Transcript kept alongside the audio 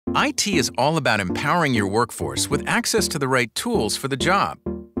IT is all about empowering your workforce with access to the right tools for the job.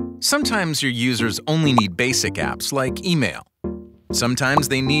 Sometimes your users only need basic apps like email. Sometimes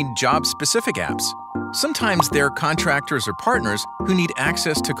they need job-specific apps. Sometimes they're contractors or partners who need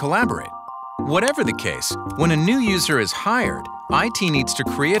access to collaborate. Whatever the case, when a new user is hired, IT needs to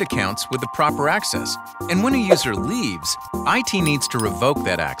create accounts with the proper access. And when a user leaves, IT needs to revoke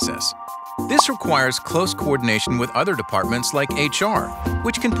that access. This requires close coordination with other departments like HR,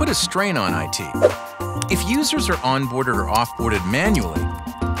 which can put a strain on IT. If users are onboarded or offboarded manually,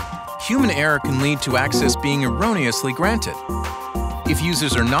 human error can lead to access being erroneously granted. If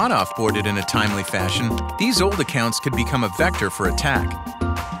users are not offboarded in a timely fashion, these old accounts could become a vector for attack.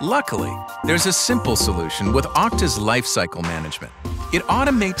 Luckily, there's a simple solution with Okta's Lifecycle Management. It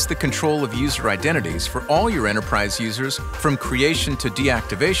automates the control of user identities for all your enterprise users from creation to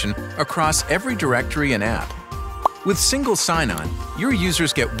deactivation across every directory and app. With single sign-on, your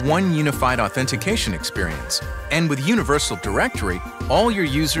users get one unified authentication experience. And with Universal Directory, all your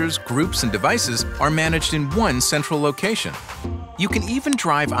users, groups, and devices are managed in one central location. You can even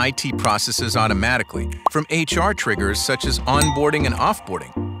drive IT processes automatically from HR triggers such as onboarding and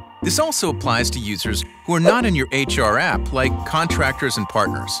offboarding. This also applies to users who are not in your HR app, like contractors and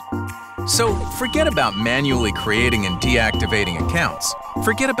partners. So forget about manually creating and deactivating accounts.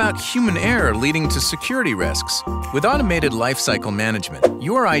 Forget about human error leading to security risks. With automated lifecycle management,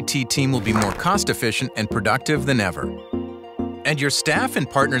 your IT team will be more cost-efficient and productive than ever. And your staff and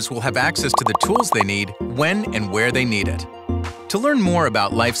partners will have access to the tools they need when and where they need it. To learn more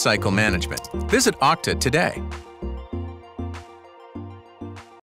about lifecycle management, visit Okta today.